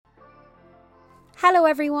Hello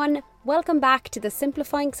everyone, welcome back to the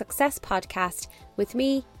Simplifying Success podcast with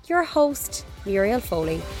me, your host, Muriel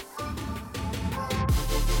Foley.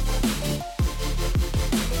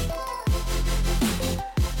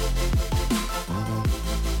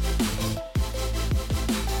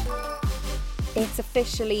 It's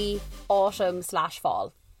officially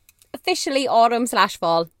autumn/fall. Officially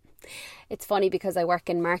autumn/fall. It's funny because I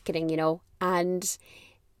work in marketing, and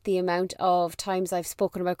the amount of times I've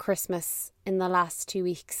spoken about Christmas in the last 2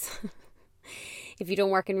 weeks. If you don't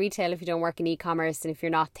work in retail, if you don't work in e-commerce, and if you're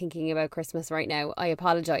not thinking about Christmas right now, I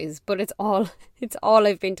apologise, but it's all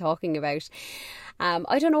I've been talking about.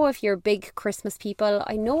 I don't know if you're big Christmas people.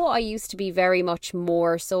 I know I used to be very much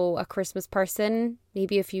more so a Christmas person,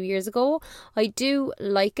 maybe a few years ago. I do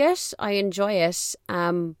like it, I enjoy it,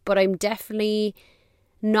 but I'm definitely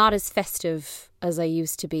not as festive as I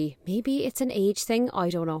used to be. Maybe it's an age thing, I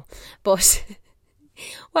don't know. But,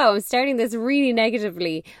 wow, I'm starting this really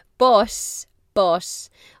negatively. But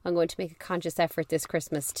I'm going to make a conscious effort this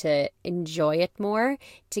Christmas to enjoy it more,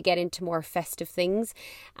 to get into more festive things.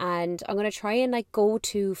 And I'm going to try and go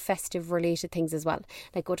to festive related things as well.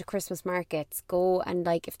 Like go to Christmas markets, go and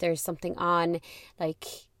if there's something on, I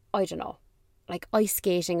don't know, like ice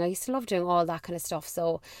skating. I used to love doing all that kind of stuff.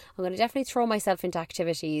 So I'm going to definitely throw myself into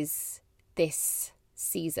activities this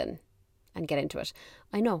season and get into it.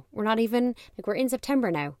 I know, we're not even, we're in September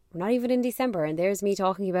now. We're not even in December, and there's me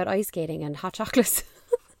talking about ice skating and hot chocolates.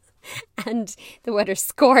 And the weather's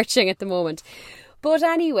scorching at the moment. But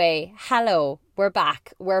anyway, hello, we're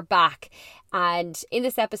back. And in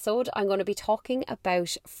this episode, I'm going to be talking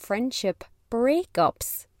about friendship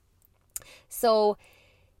breakups. So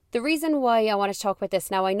the reason why I want to talk about this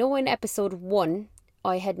now, I know in episode 1,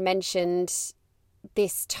 I had mentioned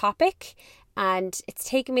this topic, and it's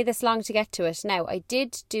taken me this long to get to it. Now, I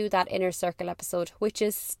did do that inner circle episode, which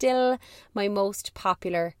is still my most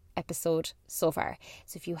popular episode so far.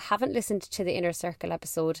 So if you haven't listened to the inner circle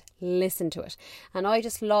episode, listen to it. And I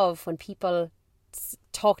just love when people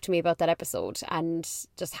talk to me about that episode and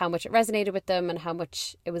just how much it resonated with them and how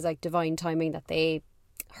much it was divine timing that they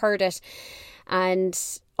heard it. And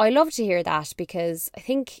I love to hear that, because I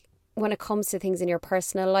think when it comes to things in your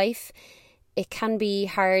personal life, it can be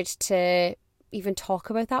hard to even talk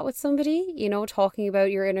about that with somebody, talking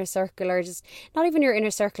about your inner circle, or just not even your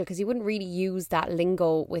inner circle, because you wouldn't really use that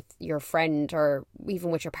lingo with your friend or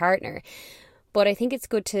even with your partner. But I think it's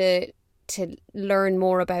good to learn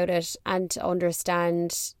more about it and to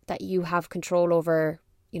understand that you have control over,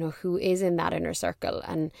 who is in that inner circle.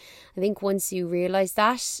 And I think once you realise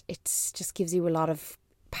that, it just gives you a lot of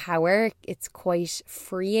power. It's quite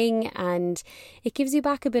freeing, and it gives you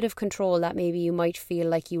back a bit of control that maybe you might feel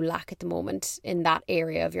like you lack at the moment in that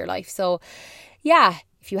area of your life. So yeah,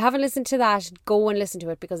 if you haven't listened to that, go and listen to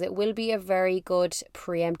it, because it will be a very good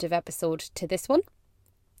preemptive episode to this one.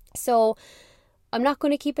 So I'm not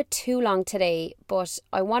going to keep it too long today, but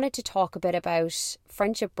I wanted to talk a bit about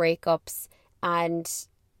friendship breakups. And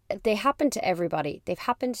they happen to everybody. They've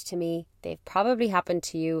happened to me. They've probably happened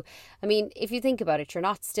to you. I mean, if you think about it, you're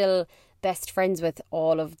not still best friends with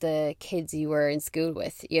all of the kids you were in school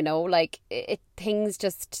with,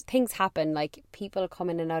 things happen, people come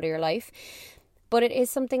in and out of your life. But it is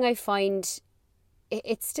something I find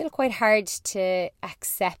it's still quite hard to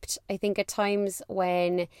accept. I think at times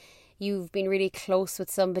when you've been really close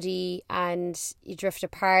with somebody and you drift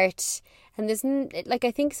apart, and there's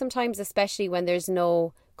I think sometimes, especially when there's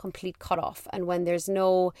no complete cutoff, and when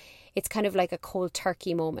it's kind of like a cold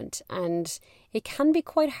turkey moment, and it can be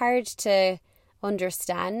quite hard to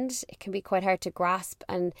understand. It can be quite hard to grasp,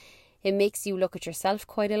 and it makes you look at yourself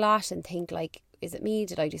quite a lot and think is it me?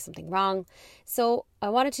 Did I do something wrong? So I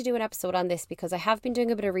wanted to do an episode on this because I have been doing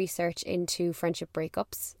a bit of research into friendship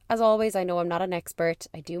breakups. As always, I know I'm not an expert.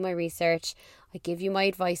 I do my research. I give you my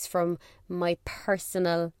advice from my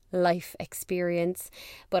personal life experience,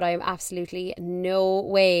 but I am absolutely no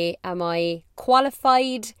way am I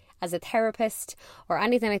qualified as a therapist or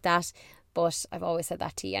anything like that. But I've always said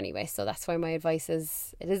that to you anyway, so that's why my advice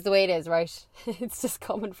is the way it is, right? It's just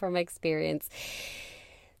coming from experience.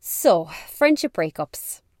 So, friendship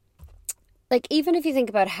breakups. Even if you think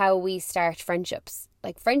about how we start friendships,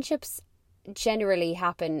 friendships generally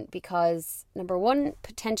happen because, number one,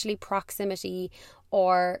 potentially proximity,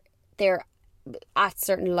 or they're at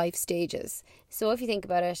certain life stages. So if you think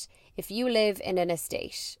about it, if you live in an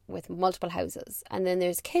estate with multiple houses, and then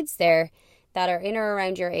there's kids there that are in or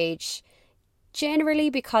around your age, generally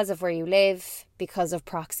because of where you live, because of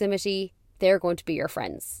proximity, they're going to be your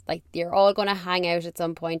friends. Like, you're all going to hang out at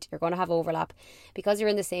some point. You're going to have overlap. Because you're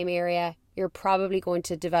in the same area, you're probably going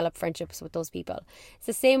to develop friendships with those people. It's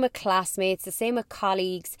the same with classmates, the same with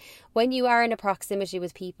colleagues. When you are in a proximity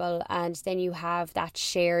with people and then you have that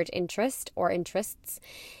shared interest or interests,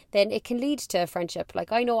 then it can lead to a friendship.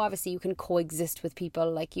 Like, I know obviously you can coexist with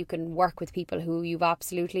people, like you can work with people who you've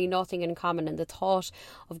absolutely nothing in common, and the thought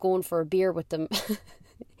of going for a beer with them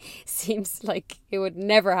seems like it would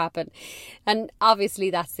never happen. And obviously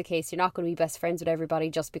that's the case. You're not going to be best friends with everybody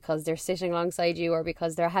just because they're sitting alongside you or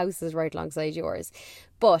because their house is right alongside yours.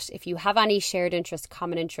 But if you have any shared interest,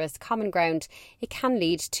 common ground, it can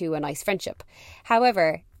lead to a nice friendship.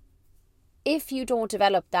 However, if you don't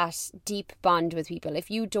develop that deep bond with people, if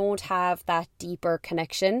you don't have that deeper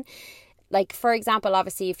connection, like for example,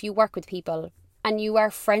 obviously if you work with people and you are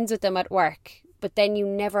friends with them at work, but then you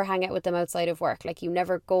never hang out with them outside of work. Like, you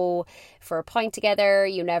never go for a pint together.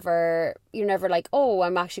 You're never like, oh,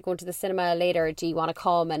 I'm actually going to the cinema later. Do you want to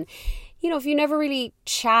come? And, if you never really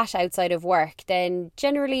chat outside of work, then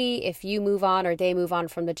generally if you move on or they move on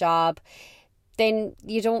from the job, then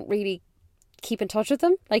you don't really keep in touch with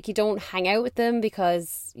them. Like, you don't hang out with them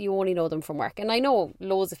because you only know them from work. And I know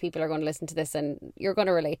loads of people are going to listen to this and you're going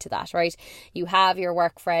to relate to that, right? You have your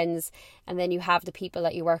work friends and then you have the people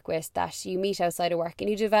that you work with that you meet outside of work, and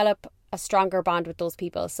you develop a stronger bond with those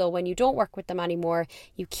people. So when you don't work with them anymore,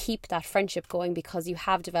 you keep that friendship going because you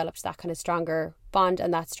have developed that kind of stronger bond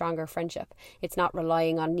and that stronger friendship. It's not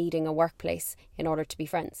relying on needing a workplace in order to be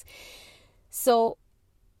friends. So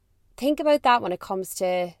think about that when it comes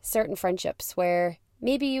to certain friendships where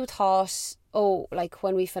maybe you thought, oh, like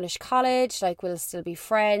when we finish college, like we'll still be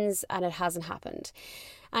friends, and it hasn't happened.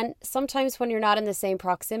 And sometimes when you're not in the same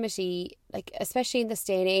proximity, like especially in this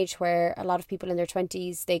day and age where a lot of people in their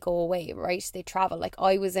 20s, they go away, right? They travel. Like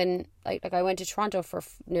I was in, like I went to Toronto for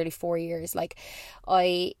nearly 4 years. Like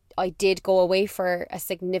I did go away for a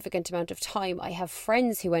significant amount of time. I have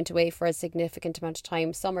friends who went away for a significant amount of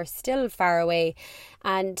time. Some are still far away,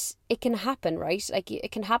 and it can happen, right? Like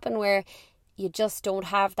it can happen where you just don't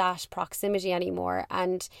have that proximity anymore,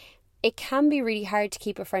 and it can be really hard to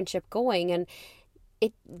keep a friendship going. And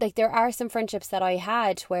it, like, there are some friendships that I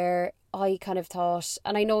had where I kind of thought,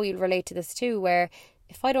 and I know you'll relate to this too, where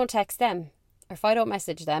if I don't text them or if I don't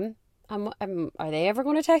message them, are they ever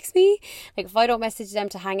going to text me? Like, if I don't message them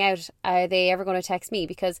to hang out, are they ever going to text me?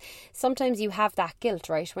 Because sometimes you have that guilt,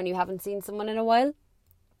 right, when you haven't seen someone in a while.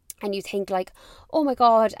 And you think like, oh my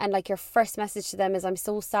God, and like your first message to them is, I'm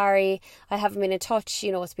so sorry, I haven't been in touch,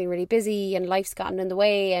 it's been really busy and life's gotten in the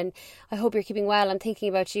way, and I hope you're keeping well, I'm thinking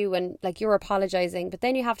about you, and like you're apologising. But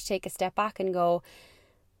then you have to take a step back and go,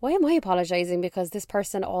 why am I apologising? Because this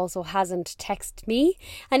person also hasn't texted me.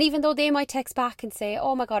 And even though they might text back and say,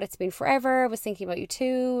 oh my God, it's been forever, I was thinking about you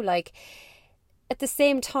too, like at the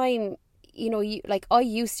same time, like I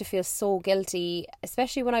used to feel so guilty,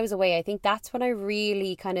 especially when I was away. I think that's when I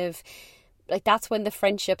really kind of, like, that's when the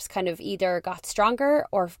friendships kind of either got stronger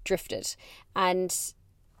or drifted. And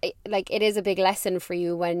it is a big lesson for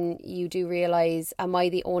you when you do realise, am I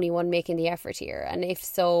the only one making the effort here? And if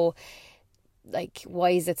so, like,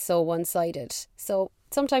 why is it so one-sided? So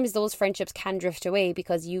sometimes those friendships can drift away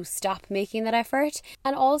because you stop making that effort.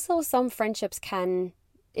 And also some friendships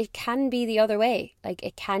it can be the other way. Like,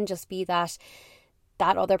 it can just be that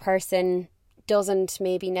other person doesn't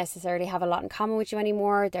maybe necessarily have a lot in common with you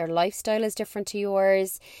anymore. Their lifestyle is different to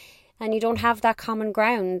yours, and you don't have that common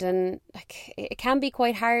ground. And like, it can be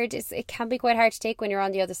quite hard. It can be quite hard to take when you're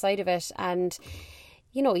on the other side of it. And,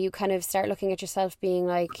 you kind of start looking at yourself being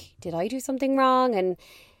like, did I do something wrong? And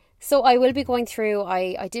so I will be going through,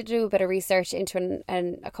 I did do a bit of research into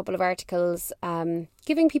a couple of articles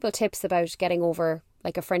giving people tips about getting over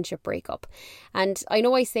like a friendship breakup. And I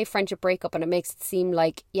know I say friendship breakup and it makes it seem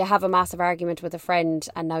like you have a massive argument with a friend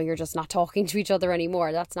and now you're just not talking to each other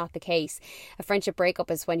anymore. That's not the case. A friendship breakup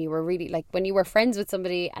is when you were really, like, when you were friends with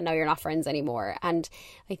somebody and now you're not friends anymore. And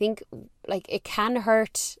I think like it can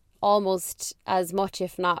hurt almost as much,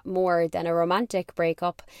 if not more, than a romantic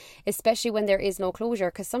breakup, especially when there is no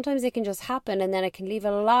closure, because sometimes it can just happen and then it can leave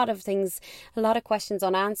a lot of things, a lot of questions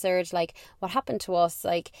unanswered, like what happened to us?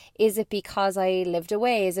 Like, is it because I lived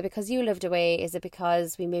away? Is it because you lived away? Is it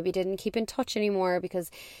because we maybe didn't keep in touch anymore?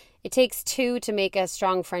 Because it takes two to make a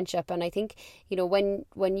strong friendship. And I think,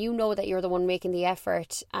 when you know that you're the one making the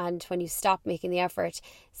effort, and when you stop making the effort,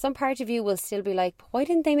 some part of you will still be like, why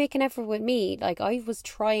didn't they make an effort with me? Like, I was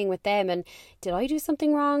trying with them, and did I do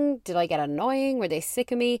something wrong? Did I get annoying? Were they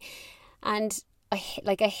sick of me? And I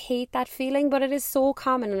hate that feeling, but it is so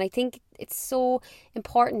common. And I think it's so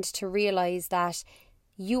important to realise that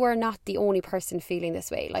you are not the only person feeling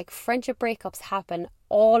this way. Like, friendship breakups happen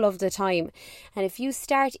all of the time. And if you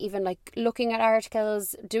start even like looking at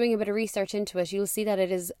articles, doing a bit of research into it, you'll see that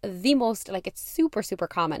it is the most, like, it's super, super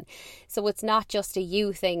common. So it's not just a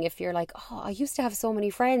you thing. If you're like, oh, I used to have so many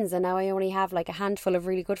friends and now I only have like a handful of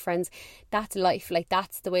really good friends, that's life. Like,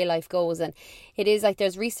 that's the way life goes. And it is like,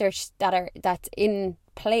 there's research that's in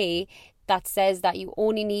play that says that you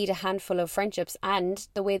only need a handful of friendships, and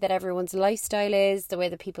the way that everyone's lifestyle is, the way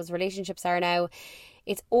that people's relationships are now,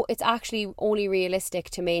 it's actually only realistic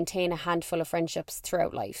to maintain a handful of friendships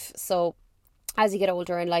throughout life. So as you get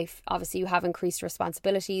older in life, obviously you have increased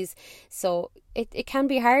responsibilities, so it can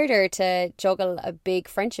be harder to juggle a big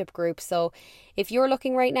friendship group. So if you're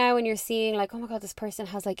looking right now and you're seeing like, oh my god, this person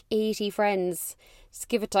has like 80 friends, just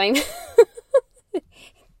give it time.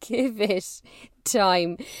 Give it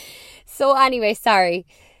time. So anyway, sorry.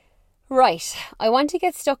 Right, I want to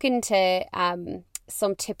get stuck into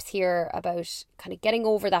some tips here about kind of getting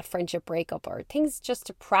over that friendship breakup, or things just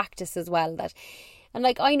to practice as well. And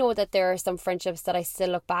like, I know that there are some friendships that I still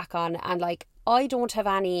look back on and like, I don't have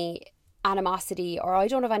any animosity or I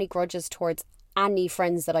don't have any grudges towards any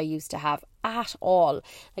friends that I used to have at all.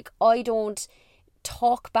 Like, I don't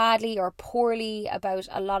talk badly or poorly about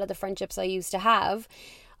a lot of the friendships I used to have.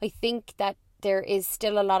 I think that there is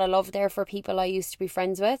still a lot of love there for people I used to be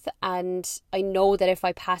friends with, and I know that if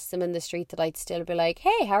I passed them in the street that I'd still be like,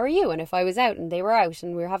 hey, how are you? And if I was out and they were out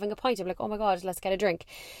and we were having a pint, I'm like, oh my god, let's get a drink.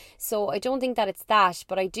 So I don't think that it's that,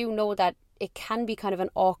 but I do know that it can be kind of an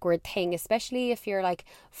awkward thing, especially if you're like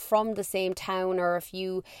from the same town, or if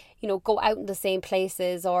you go out in the same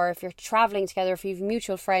places, or if you're traveling together, if you've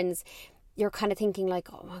mutual friends. You're kind of thinking like,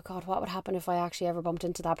 oh my god, what would happen if I actually ever bumped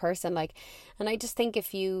into that person? Like, and I just think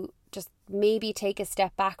if you just maybe take a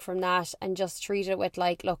step back from that and just treat it with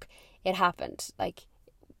like, look, it happened. Like,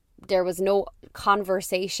 there was no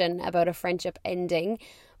conversation about a friendship ending,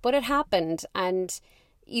 but it happened. And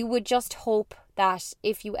you would just hope that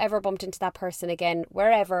if you ever bumped into that person again,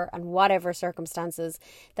 wherever and whatever circumstances,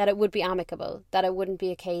 that it would be amicable, that it wouldn't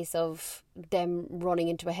be a case of them running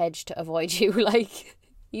into a hedge to avoid you. Like,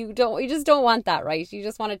 you just don't want that, right? You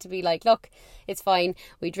just want it to be like, look, it's fine.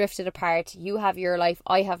 We drifted apart. You have your life.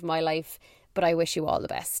 I have my life. But I wish you all the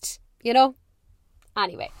best,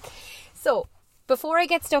 Anyway, so before I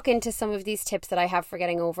get stuck into some of these tips that I have for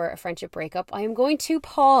getting over a friendship breakup, I am going to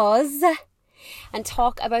pause and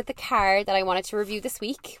talk about the car that I wanted to review this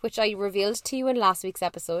week, which I revealed to you in last week's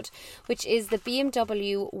episode, which is the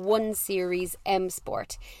BMW 1 Series M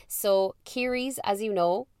Sport. So Kiri's, as you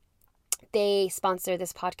know, they sponsor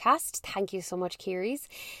this podcast. Thank you so much, Kiri's.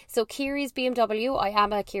 So Kiri's BMW, I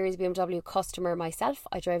am a Kiri's BMW customer myself.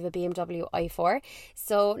 I drive a BMW i4.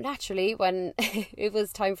 So naturally, when it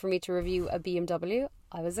was time for me to review a BMW,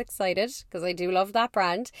 I was excited because I do love that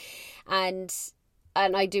brand. And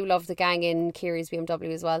I do love the gang in Kiri's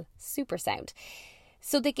BMW as well. Super sound.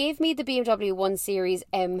 So they gave me the BMW 1 Series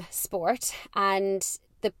M Sport, and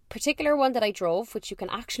the particular one that I drove, which you can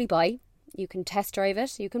actually buy, you can test drive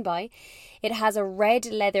it, you can buy. It has a red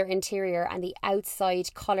leather interior and the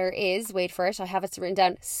outside colour is, wait for it, I have it written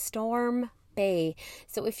down, Storm Bay.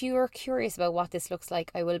 So if you are curious about what this looks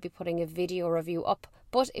like, I will be putting a video review up.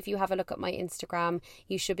 But if you have a look at my Instagram,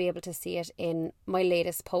 you should be able to see it in my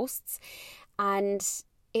latest posts. And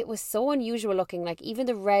it was so unusual looking, like even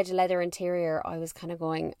the red leather interior, I was kind of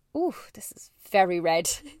going, ooh, this is very red.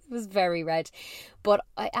 It was very red. But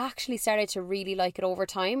I actually started to really like it over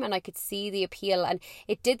time, and I could see the appeal, and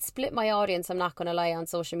it did split my audience, I'm not going to lie, on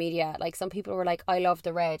social media. Like, some people were like, I love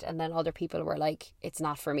the red, and then other people were like, it's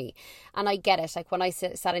not for me. And I get it. Like, when I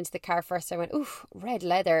sat into the car first, I went, ooh, red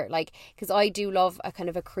leather, like, because I do love a kind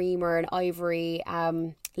of a cream or an ivory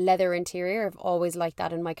leather interior. I've always liked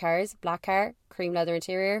that in my cars. Black car, cream leather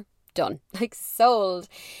interior, done. Like, sold.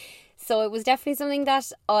 So it was definitely something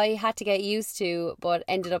that I had to get used to, but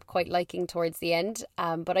ended up quite liking towards the end.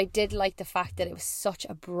 But I did like the fact that it was such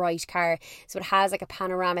a bright car. So it has like a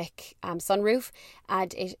panoramic sunroof,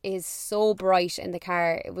 and it is so bright in the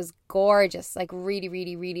car. It was gorgeous, like really,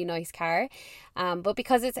 really, really nice car. But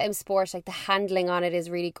because it's M Sport, like the handling on it is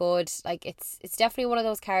really good. Like it's definitely one of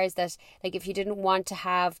those cars that, like, if you didn't want to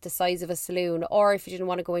have the size of a saloon, or if you didn't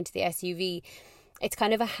want to go into the SUV, it's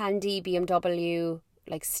kind of a handy BMW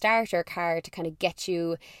like starter car to kind of get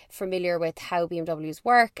you familiar with how BMWs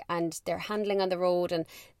work and their handling on the road. And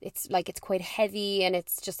it's quite heavy, and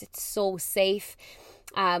it's so safe.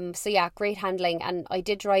 So yeah, great handling. And I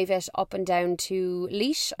did drive it up and down to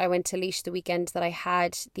Laois. I went to Laois the weekend that I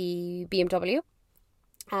had the BMW,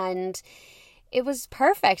 and it was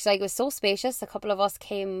perfect. Like, it was so spacious. A couple of us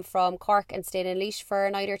came from Cork and stayed in Laois for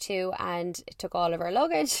a night or two, and it took all of our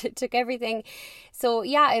luggage, it took everything. So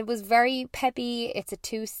yeah, it was very peppy. It's a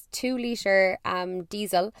two litre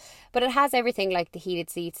diesel, but it has everything, like the heated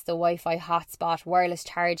seats, the Wi-Fi hotspot, wireless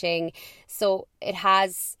charging. So it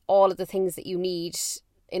has all of the things that you need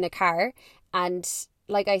in a car. And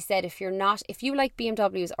like I said, if you like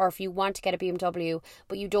BMWs, or if you want to get a BMW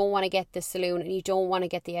but you don't want to get the saloon and you don't want to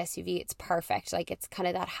get the SUV, it's perfect. Like, it's kind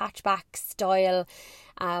of that hatchback style,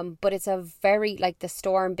 but it's a very, like, the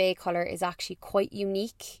Storm Bay colour is actually quite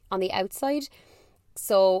unique on the outside.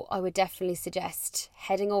 So I would definitely suggest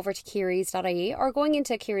heading over to Keary's.ie or going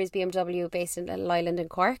into Keary's BMW based in Little Island in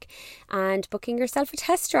Cork and booking yourself a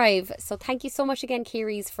test drive. So thank you so much again,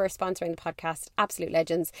 Keary's, for sponsoring the podcast. Absolute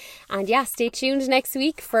legends. And yeah, stay tuned next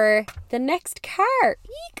week for the next car.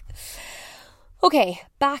 Eek. Okay,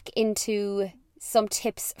 back into some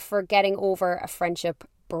tips for getting over a friendship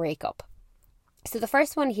breakup. So the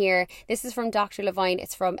first one here, this is from Dr. Levine.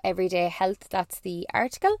 It's from Everyday Health. That's the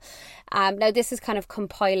article. Now, this is kind of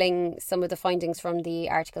compiling some of the findings from the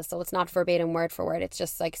article, so it's not verbatim word for word. It's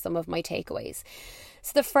just like some of my takeaways.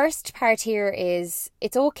 So the first part here is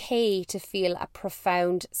it's okay to feel a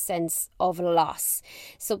profound sense of loss.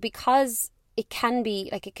 So because it can be,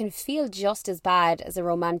 like, it can feel just as bad as a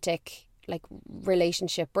romantic, like,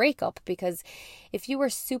 relationship breakup, because if you were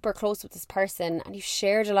super close with this person and you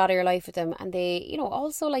shared a lot of your life with them, and they, you know,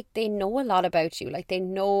 also, like, they know a lot about you, like, they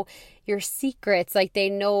know your secrets, like, they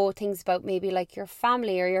know things about maybe like your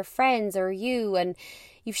family or your friends or you, and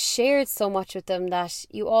you've shared so much with them that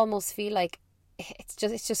you almost feel like it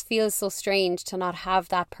just feels so strange to not have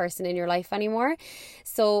that person in your life anymore.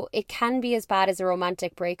 So it can be as bad as a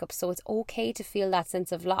romantic breakup. So it's okay to feel that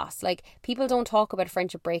sense of loss. Like, people don't talk about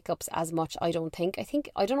friendship breakups as much, I don't think.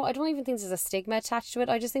 I don't even think there's a stigma attached to it.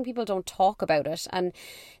 I just think people don't talk about it, and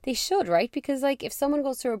they should, right? Because, like, if someone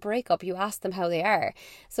goes through a breakup, you ask them how they are.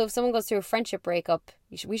 So if someone goes through a friendship breakup,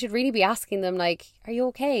 we should really be asking them, like, are you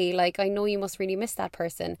okay? Like, I know you must really miss that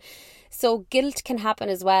person. So guilt can happen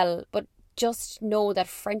as well, but just know that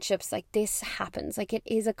friendships like this happens. Like, it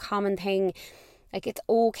is a common thing. Like, it's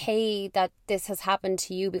okay that this has happened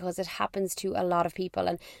to you, because it happens to a lot of people.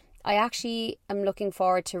 And I actually am looking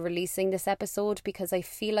forward to releasing this episode, because I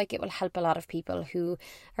feel like it will help a lot of people who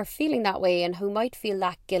are feeling that way and who might feel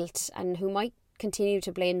that guilt and who might continue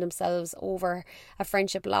to blame themselves over a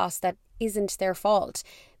friendship loss that isn't their fault,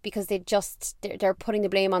 because they're putting the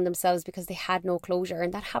blame on themselves because they had no closure.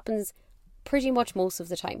 And that happens pretty much most of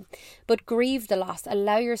the time. But grieve the loss.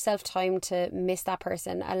 Allow yourself time to miss that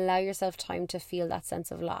person. Allow yourself time to feel that sense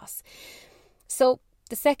of loss. So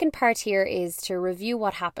the second part here is to review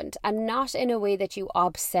what happened, and not in a way that you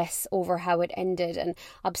obsess over how it ended and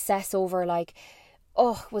obsess over, like,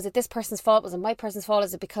 oh, was it this person's fault? Was it my person's fault?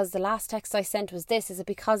 Is it because the last text I sent was this? Is it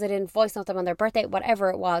because I didn't voice note them on their birthday? Whatever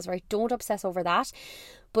it was, right? Don't obsess over that,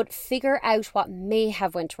 but figure out what may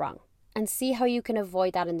have went wrong and see how you can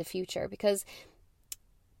avoid that in the future, because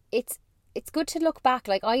it's good to look back.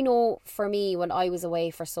 Like, I know for me, when I was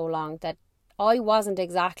away for so long, that I wasn't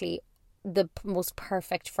exactly the most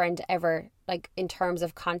perfect friend ever, like, in terms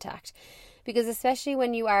of contact, because especially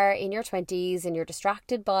when you are in your 20s and you're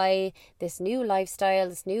distracted by this new lifestyle,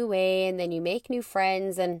 this new way, and then you make new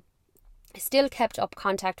friends, and I still kept up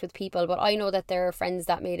contact with people. But I know that there are friends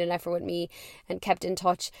that made an effort with me and kept in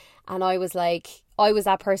touch, and I was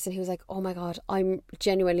that person who was like, oh my God, I'm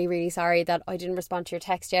genuinely really sorry that I didn't respond to your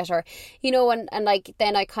text yet, or, you know, and like,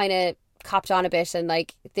 then I kind of copped on a bit, and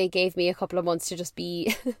like, they gave me a couple of months to just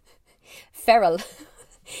be feral,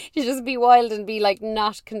 to just be wild and be like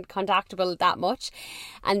not contactable that much.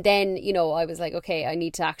 And then, you know, I was like, okay, I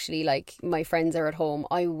need to actually, like, my friends are at home.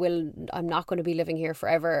 I'm not going to be living here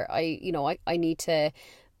forever. I need to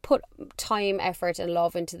put time, effort and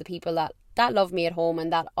love into the people that love me at home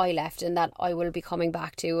and that I left and that I will be coming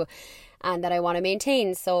back to and that I want to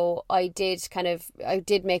maintain. So I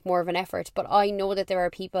did make more of an effort, but I know that there are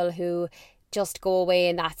people who just go away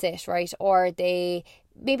and that's it, right? Or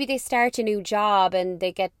maybe they start a new job and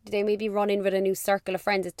they maybe run in with a new circle of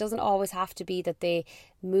friends. It doesn't always have to be that they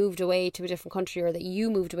moved away to a different country or that you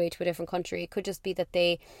moved away to a different country. It could just be that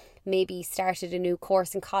they maybe started a new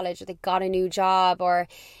course in college, or they got a new job, or,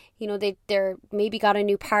 you know, they're maybe got a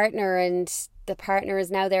new partner and the partner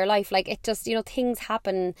is now their life. Like, it just, you know, things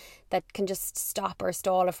happen that can just stop or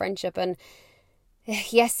stall a friendship. And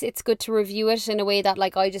yes, it's good to review it in a way that,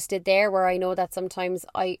 like I just did there, where I know that sometimes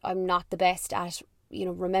I'm not the best at, you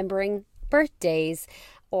know, remembering birthdays,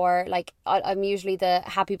 or like I'm usually the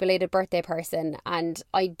happy belated birthday person, and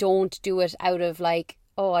I don't do it out of like,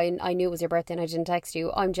 oh, I knew it was your birthday and I didn't text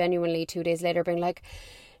you, I'm genuinely 2 days later being like,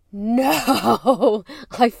 no,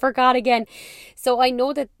 I forgot again. So I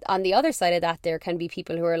know that on the other side of that, there can be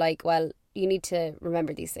people who are like, well, you need to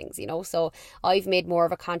remember these things, you know. So I've made more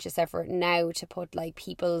of a conscious effort now to put like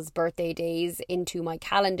people's birthday days into my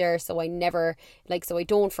calendar, so I never so I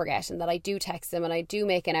don't forget, and that I do text them and I do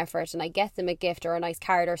make an effort and I get them a gift or a nice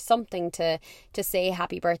card or something to say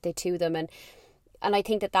happy birthday to them. And I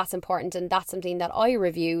think that that's important, and that's something that I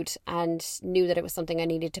reviewed and knew that it was something I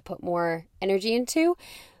needed to put more energy into.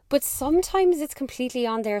 But sometimes it's completely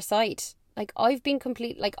on their side. Like I've been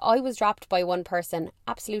I was dropped by one person,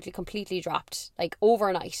 absolutely completely dropped, like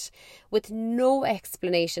overnight, with no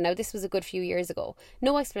explanation. Now this was a good few years ago.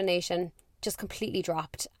 No explanation, just completely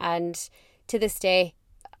dropped. And to this day,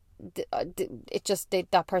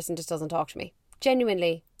 that person just doesn't talk to me,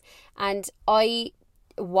 genuinely. And I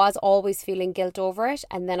was always feeling guilt over it,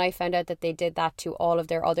 and then I found out that they did that to all of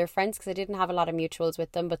their other friends, because I didn't have a lot of mutuals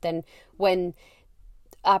with them. But then when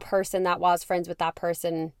a person that was friends with that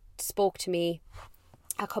person spoke to me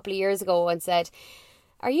a couple of years ago and said,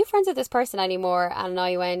 are you friends with this person anymore? And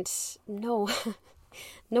I went, no,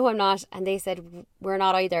 no, I'm not. And they said, we're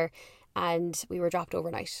not either. And we were dropped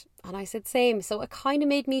overnight. And I said, same. So it kind of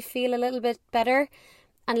made me feel a little bit better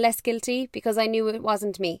and less guilty, because I knew it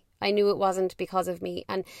wasn't me. I knew it wasn't because of me.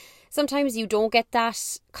 And sometimes you don't get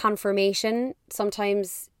that confirmation.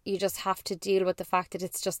 Sometimes you just have to deal with the fact that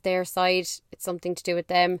it's just their side. It's something to do with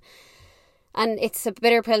them. And it's a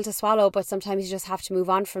bitter pill to swallow, but sometimes you just have to move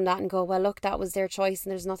on from that and go, well, look, that was their choice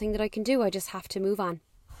and there's nothing that I can do. I just have to move on.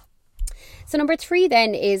 So number 3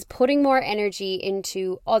 then is putting more energy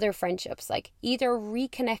into other friendships, like either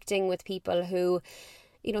reconnecting with people who,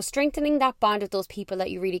 you know, strengthening that bond with those people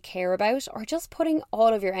that you really care about, or just putting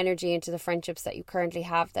all of your energy into the friendships that you currently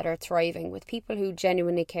have that are thriving, with people who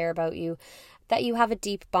genuinely care about you, that you have a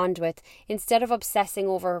deep bond with, instead of obsessing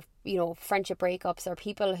over, you know, friendship breakups or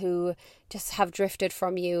people who just have drifted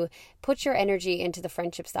from you. Put your energy into the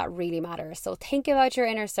friendships that really matter. So think about your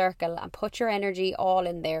inner circle and put your energy all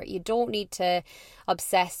in there. You don't need to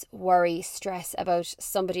obsess, worry, stress about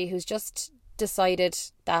somebody who's just decided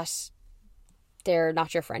that they're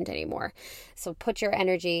not your friend anymore. So put your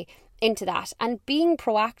energy into that, and being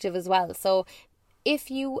proactive as well. So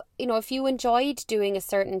if you enjoyed doing a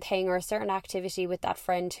certain thing or a certain activity with that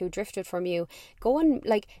friend who drifted from you, go and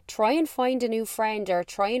try and find a new friend, or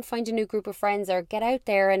try and find a new group of friends, or get out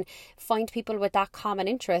there and find people with that common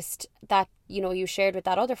interest that, you know, you shared with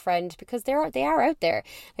that other friend, because they are out there.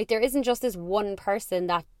 Like, there isn't just this one person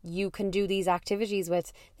that you can do these activities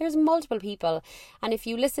with. There's multiple people. And if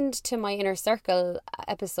you listened to my inner circle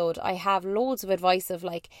episode, I have loads of advice of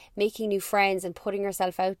making new friends and putting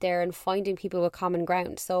yourself out there and finding people with common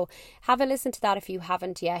ground. So have a listen to that if you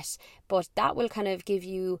haven't yet, but that will kind of give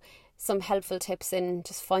you some helpful tips in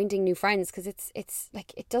just finding new friends, because it's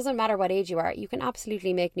like, it doesn't matter what age you are. You can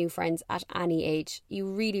absolutely make new friends at any age. You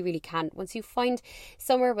really, really can. Once you find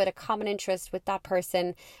somewhere with a common interest with that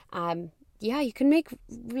person, you can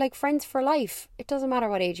make friends for life. It doesn't matter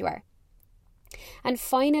what age you are. And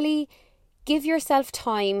finally, give yourself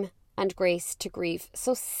time and grace to grieve.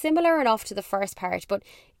 So similar enough to the first part, but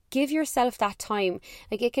give yourself that time.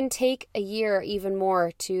 It can take a year, even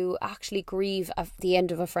more, to actually grieve at the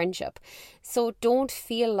end of a friendship. So don't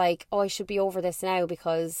feel like, oh, I should be over this now,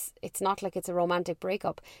 because it's not like it's a romantic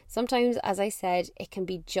breakup. Sometimes, as I said, it can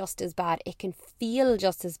be just as bad. It can feel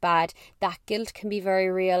just as bad. That guilt can be very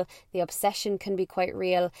real. The obsession can be quite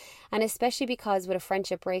real. And especially because with a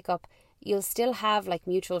friendship breakup, you'll still have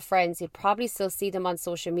mutual friends. You'll probably still see them on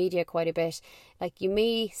social media quite a bit. You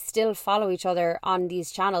may still follow each other on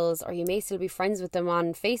these channels, or you may still be friends with them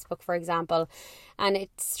on Facebook, for example. And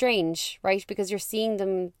it's strange, right? Because you're seeing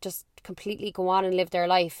them just completely go on and live their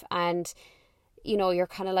life. And, you know, you're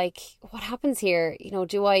kind of like, what happens here? You know,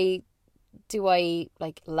 do I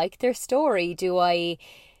like their story? Do I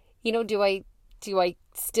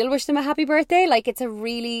still wish them a happy birthday? It's a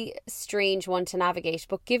really strange one to navigate,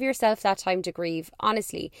 but give yourself that time to grieve,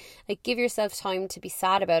 honestly. Give yourself time to be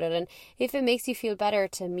sad about it. And if it makes you feel better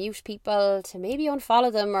to mute people, to maybe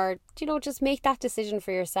unfollow them, or, you know, just make that decision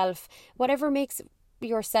for yourself. Whatever makes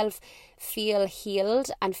yourself feel healed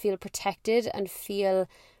and feel protected and feel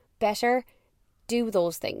better, do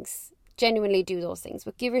those things. Genuinely do those things,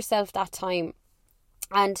 but give yourself that time.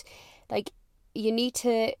 And you need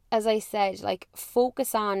to, as I said,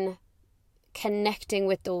 focus on connecting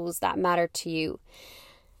with those that matter to you.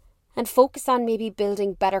 and focus on maybe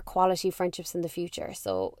building better quality friendships in the future.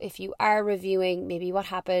 So if you are reviewing maybe what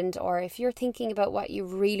happened, or if you're thinking about what you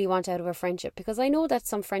really want out of a friendship, because I know that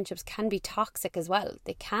some friendships can be toxic as well.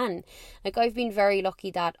 They can. Like, I've been very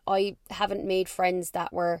lucky that I haven't made friends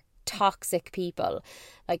that were toxic people.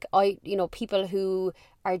 Like, people who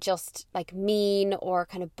are just like mean or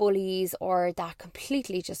kind of bullies, or that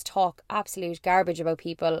completely just talk absolute garbage about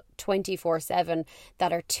people 24/7,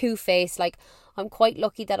 that are two-faced. Like, I'm quite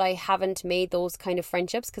lucky that I haven't made those kind of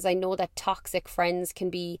friendships, because I know that toxic friends can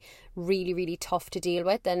be really, really tough to deal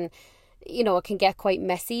with, and it can get quite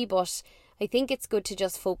messy. But I think it's good to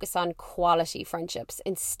just focus on quality friendships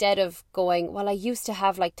instead of going, well, I used to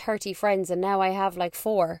have like 30 friends and now I have like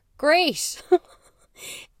 4. Great.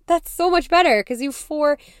 That's so much better, because you've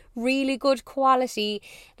 4 really good quality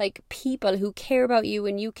like people who care about you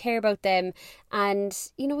and you care about them,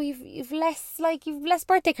 and you've less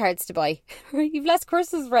birthday cards to buy, you've less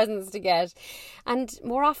Christmas presents to get. And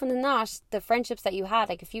more often than not, the friendships that you had,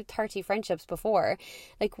 like if you 30 friendships before,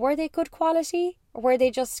 like, were they good quality, or were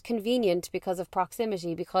they just convenient because of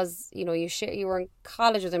proximity, because you were in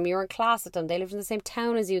college with them, you were in class with them, they lived in the same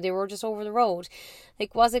town as you, they were just over the road?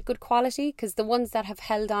 Like, was it good quality? Because the ones that have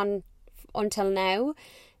held on until now,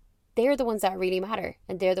 they're the ones that really matter,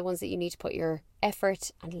 and they're the ones that you need to put your effort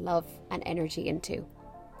and love and energy into.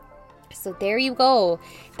 So there you go.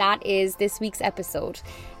 That is this week's episode,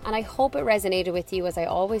 and I hope it resonated with you. As I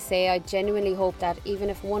always say, I genuinely hope that even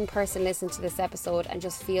if one person listens to this episode and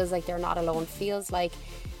just feels like they're not alone, feels like,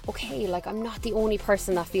 okay, like I'm not the only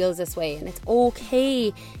person that feels this way, and it's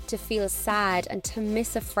okay to feel sad and to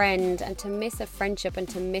miss a friend and to miss a friendship and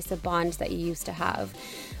to miss a bond that you used to have.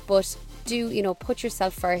 But do, put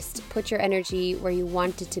yourself first, put your energy where you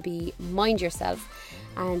want it to be, mind yourself,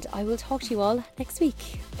 and I will talk to you all next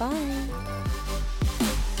week. Bye.